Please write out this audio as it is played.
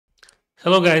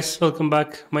Hello guys, welcome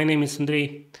back. My name is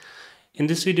Andrei. In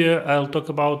this video I'll talk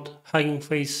about Hugging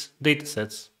Face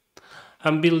datasets.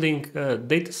 I'm building a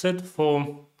dataset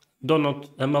for Donut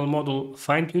ML model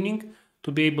fine-tuning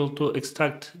to be able to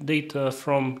extract data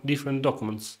from different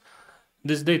documents.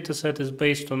 This dataset is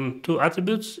based on two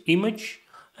attributes, image,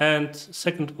 and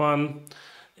second one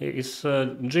is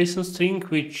a JSON string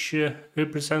which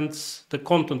represents the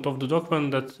content of the document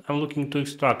that I'm looking to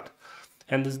extract.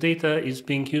 And this data is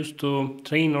being used to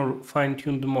train or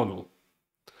fine-tune the model.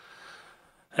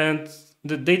 And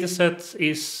the dataset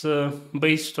is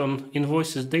based on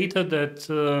invoices data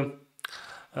that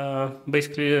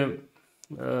basically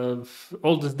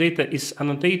all this data is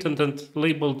annotated and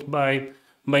labeled by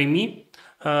me.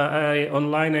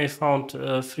 Online I found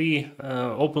a free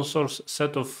open source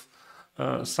set of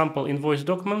sample invoice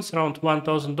documents, around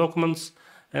 1000 documents,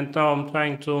 and now I'm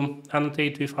trying to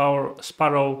annotate with our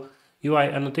Sparrow UI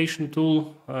annotation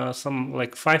tool some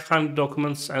like 500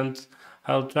 documents, and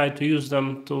I'll try to use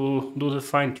them to do the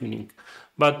fine-tuning.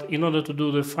 But in order to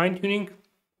do the fine-tuning,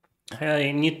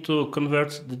 I need to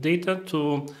convert the data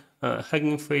to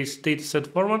Hugging Face dataset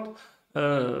format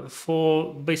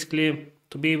for basically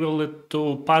to be able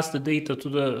to pass the data to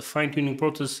the fine-tuning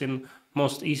process in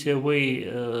most easier way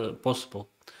possible.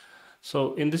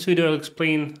 So in this video I'll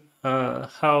explain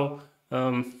how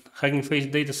Hugging Face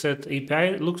dataset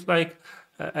API looks like,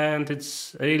 and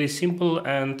it's really simple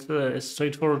and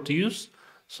straightforward to use.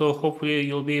 So hopefully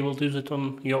you'll be able to use it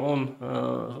on your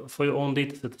own for your own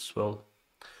dataset as well.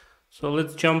 So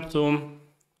let's jump to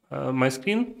my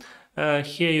screen.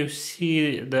 Here you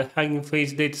see the Hugging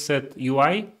Face dataset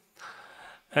UI,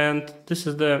 and this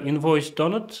is the invoice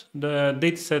donut, the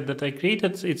dataset that I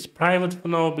created. It's private for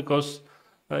now because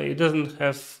it doesn't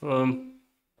have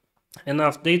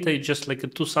enough data. It's just like a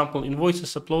two sample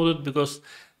invoices uploaded because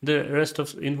the rest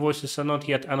of invoices are not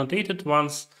yet annotated.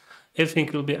 Once everything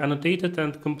will be annotated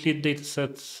and complete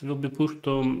datasets will be pushed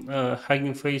to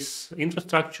Hugging Face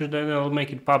infrastructure, then I'll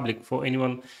make it public for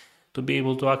anyone to be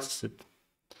able to access it.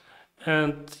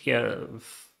 And yeah,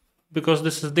 because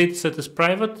this dataset is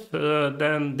private,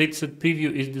 then dataset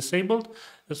preview is disabled.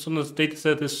 As soon as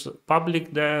dataset is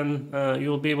public, then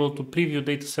you'll be able to preview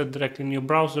dataset directly in your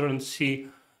browser and see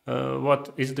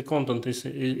what is the content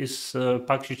is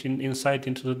packaged inside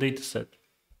into the dataset.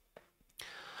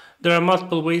 There are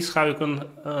multiple ways how you can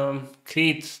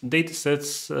create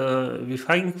datasets with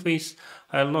Hugging Face.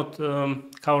 I'll not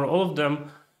cover all of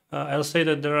them. I'll say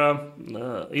that there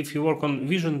are, if you work on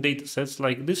vision datasets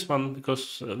like this one,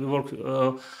 because we work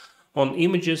on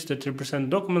images that represent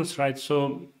documents, right?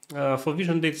 So for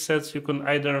vision datasets, you can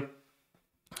either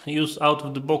use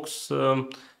out-of-the-box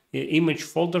image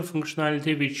folder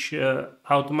functionality, which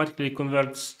automatically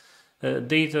converts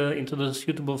data into the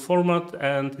suitable format,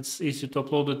 and it's easy to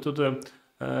upload it to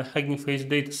the Hugging Face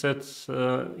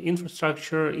dataset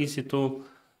infrastructure, easy to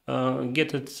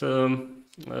get it,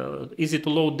 easy to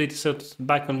load datasets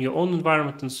back on your own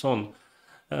environment and so on.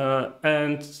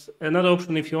 And another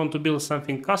option, if you want to build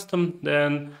something custom,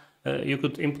 then you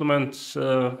could implement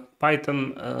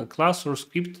Python class or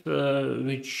script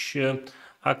which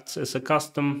acts as a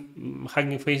custom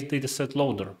Hugging Face dataset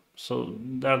loader. So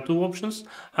there are two options.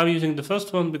 I'm using the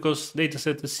first one because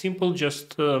dataset is simple,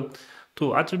 just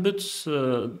two attributes,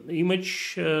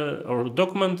 image or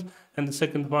document, and the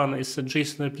second one is a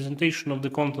JSON representation of the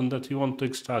content that you want to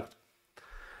extract.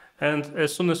 And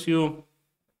as soon as you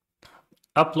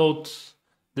upload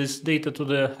this data to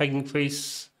the Hugging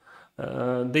Face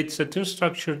dataset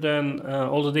infrastructure, then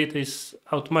all the data is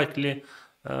automatically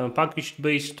packaged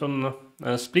based on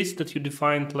splits that you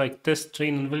defined, like test,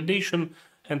 train, and validation,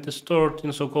 and is stored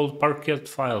in so-called parquet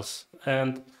files.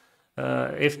 And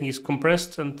everything is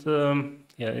compressed and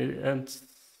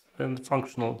and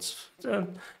functional.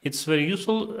 It's very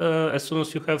useful. As soon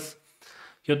as you have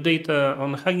your data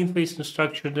on Hugging Face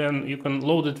infrastructure, then you can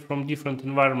load it from different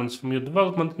environments, from your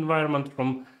development environment,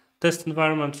 from test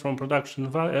environment, from production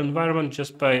environment,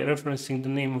 just by referencing the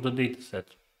name of the dataset.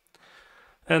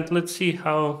 And let's see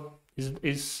how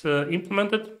is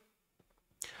implemented.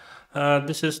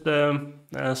 This is the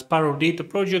Sparrow data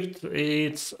project.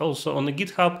 It's also on the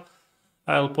GitHub.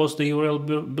 I'll post the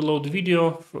URL below the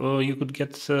video. You could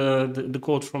get the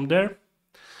code from there.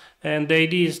 And the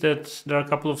idea is that there are a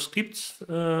couple of scripts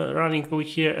running over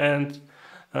here. And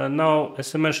now,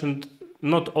 as I mentioned,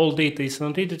 not all data is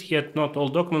annotated yet, not all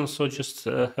documents. So just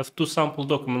have two sample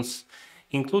documents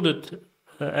included.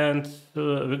 And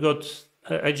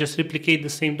I just replicate the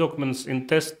same documents in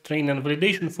test, train, and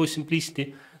validation for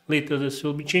simplicity. Later this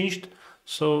will be changed.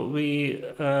 So we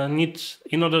need,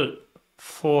 in order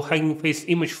for Hugging Face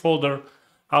image folder,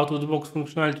 out-of-the-box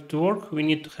functionality to work, we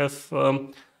need to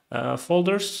have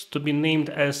folders to be named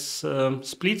as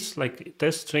splits, like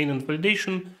test, train, and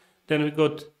validation. Then we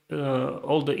got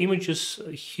all the images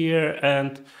here,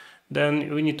 and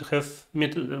then we need to have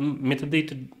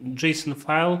metadata JSON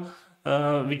file,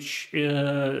 which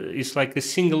is like a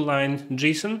single line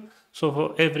JSON. So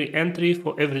for every entry,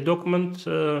 for every document,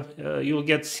 you'll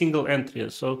get single entry.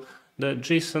 So the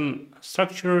JSON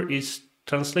structure is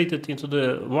translated into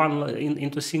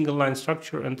into single line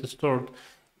structure and is stored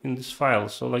in this file.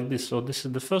 So like this. So this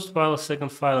is the first file, second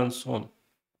file, and so on.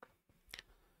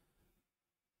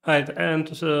 Right, and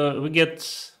we get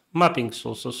mappings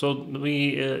also. So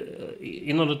we,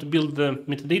 in order to build the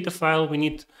metadata file, we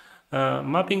need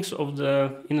mappings of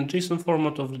in a JSON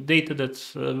format of the data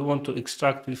that we want to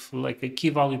extract with like a key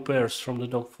value pairs from the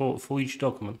doc for each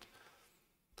document.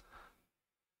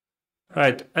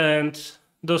 Right, and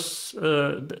this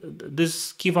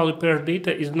key value pair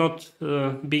data is not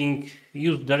being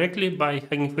used directly by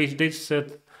Hugging Face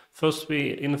Dataset. First,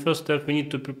 in the first step, we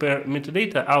need to prepare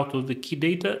metadata out of the key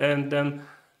data, and then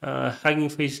Hugging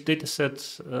Face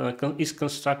Dataset is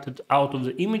constructed out of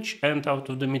the image and out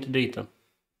of the metadata.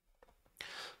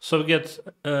 So we get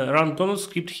run donut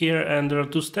script here, and there are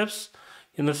two steps.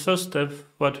 In the first step,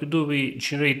 what we do, we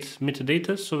generate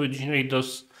metadata. So we generate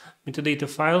those metadata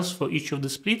files for each of the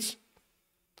splits.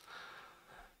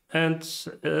 And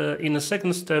in the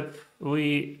second step,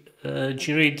 we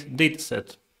generate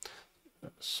dataset.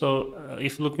 So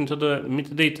if you look into the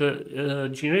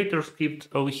metadata generator script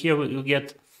over here, we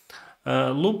get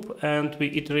a loop, and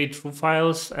we iterate through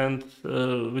files, and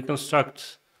we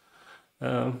construct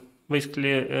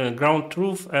basically ground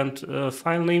truth and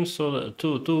file name. So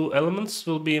two elements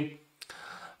will be,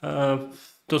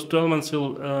 those two elements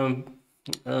will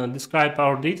describe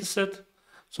our dataset.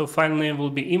 So file name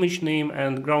will be image name,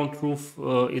 and ground truth,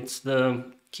 it's the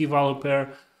key value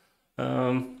pair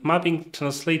mapping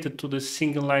translated to the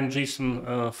single line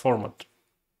JSON format.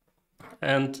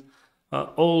 And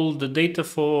all the data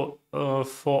for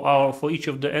each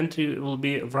of the entry will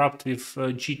be wrapped with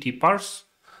GT parse.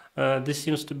 This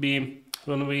seems to be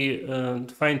when we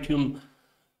fine-tune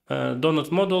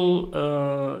donut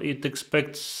model, it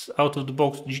expects out of the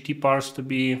box GT parse to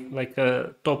be like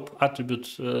a top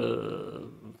attribute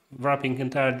wrapping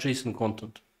entire JSON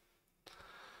content.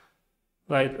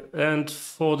 Right, and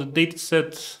for the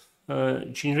dataset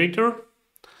generator,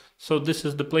 so this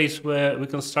is the place where we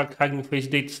construct Hugging Face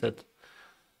Dataset.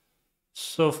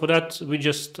 So for that, we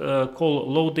just call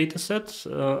load dataset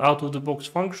out of the box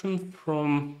function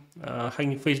from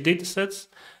Hugging Face Datasets,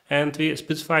 and we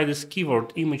specify this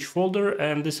keyword image folder,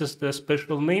 and this is the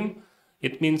special name.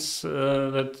 It means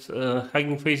that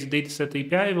Hugging Face Dataset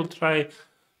API will try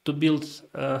to build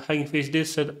Hugging Face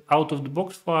Dataset out of the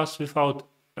box for us without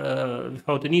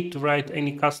the need to write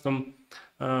any custom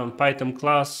Python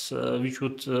class which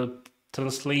would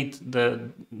translate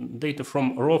the data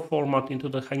from raw format into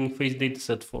the Hugging Face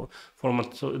Dataset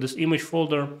format. So this image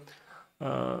folder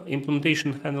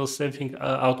implementation handles everything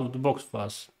out of the box for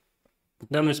us.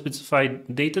 Then we specify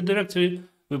data directory.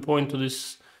 We point to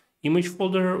this image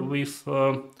folder with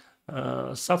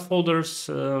subfolders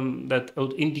that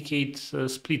would indicate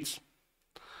splits.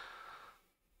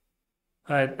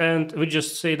 Right, and we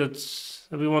just say that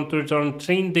we want to return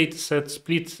train dataset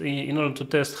split in order to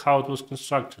test how it was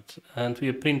constructed, and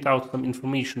we print out some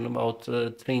information about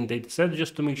train dataset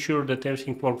just to make sure that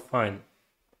everything worked fine.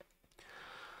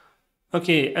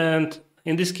 Okay, and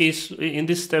in this case, in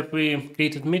this step, we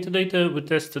created metadata, we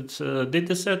tested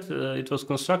dataset, it was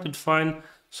constructed fine.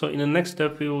 So in the next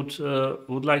step, we would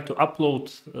like to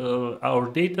upload our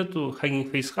data to Hugging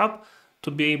Face Hub to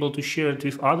be able to share it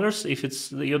with others if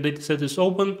your dataset is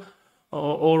open,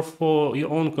 or for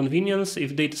your own convenience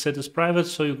if dataset is private,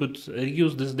 so you could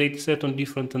use this dataset on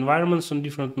different environments on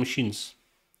different machines.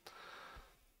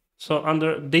 So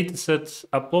under dataset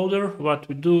uploader, what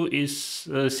we do is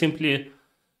simply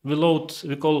we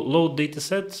call load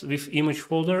dataset with image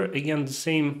folder, again the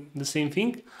same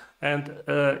thing, and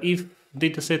if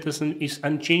dataset is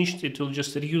unchanged, it will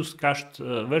just reuse cached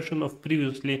version of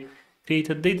previously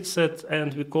created dataset,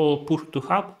 and we call push to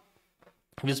hub.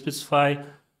 We specify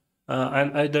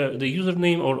either the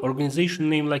username or organization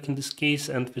name, like in this case,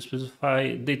 and we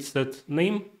specify dataset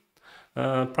name,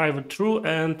 private true,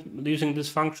 and using this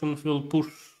function we'll push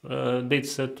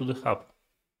dataset to the hub.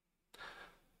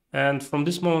 And from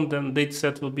this moment, then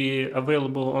dataset will be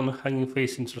available on the Hugging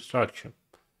Face infrastructure.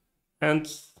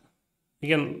 And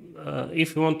again,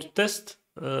 if you want to test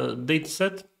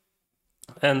dataset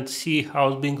and see how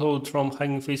it's being loaded from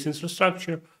Hugging Face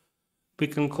infrastructure, we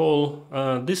can call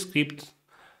this script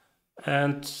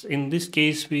And in this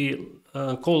case, we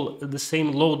call the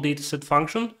same load dataset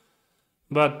function,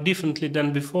 but differently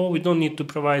than before. We don't need to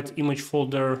provide image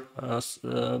folder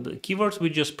the keywords. We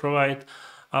just provide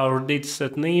our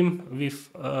dataset name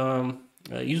with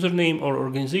username or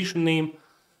organization name,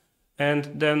 and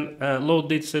then load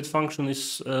dataset function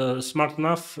is smart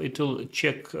enough. It will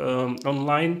check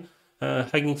online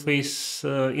Hugging Face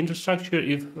infrastructure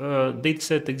if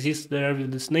dataset exists there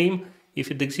with this name. If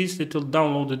it exists, it will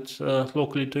download it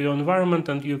locally to your environment,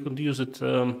 and you could use it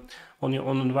on your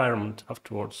own environment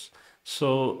afterwards.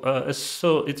 So,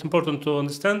 so it's important to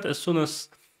understand, as soon as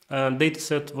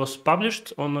dataset was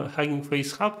published on Hugging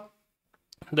Face Hub,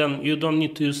 then you don't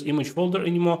need to use image folder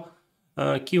anymore.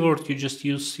 Keyword, you just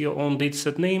use your own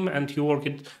dataset name, and you work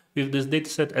it with this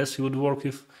dataset as you would work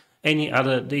with any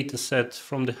other dataset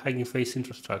from the Hugging Face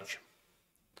infrastructure.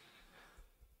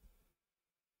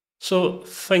 So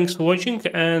thanks for watching,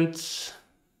 and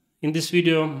in this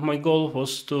video my goal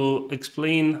was to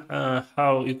explain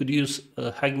how you could use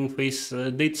Hugging Face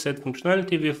dataset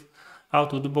functionality with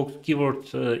out-of-the-box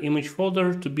keyword image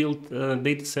folder to build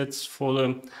datasets for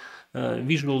the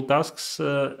visual tasks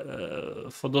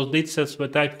for those datasets where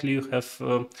typically you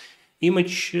have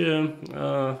image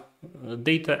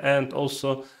data and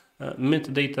also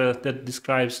metadata that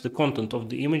describes the content of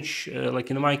the image.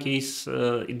 Like in my case,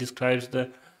 it describes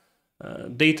the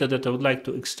data that I would like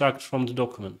to extract from the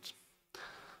document.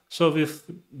 So with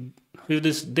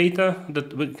this data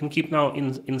that we can keep now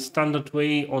in standard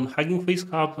way on Hugging Face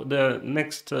Hub, the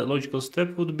next logical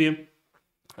step would be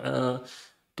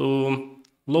to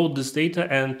load this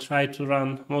data and try to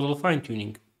run model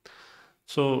fine-tuning.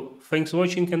 So thanks for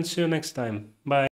watching, and see you next time. Bye.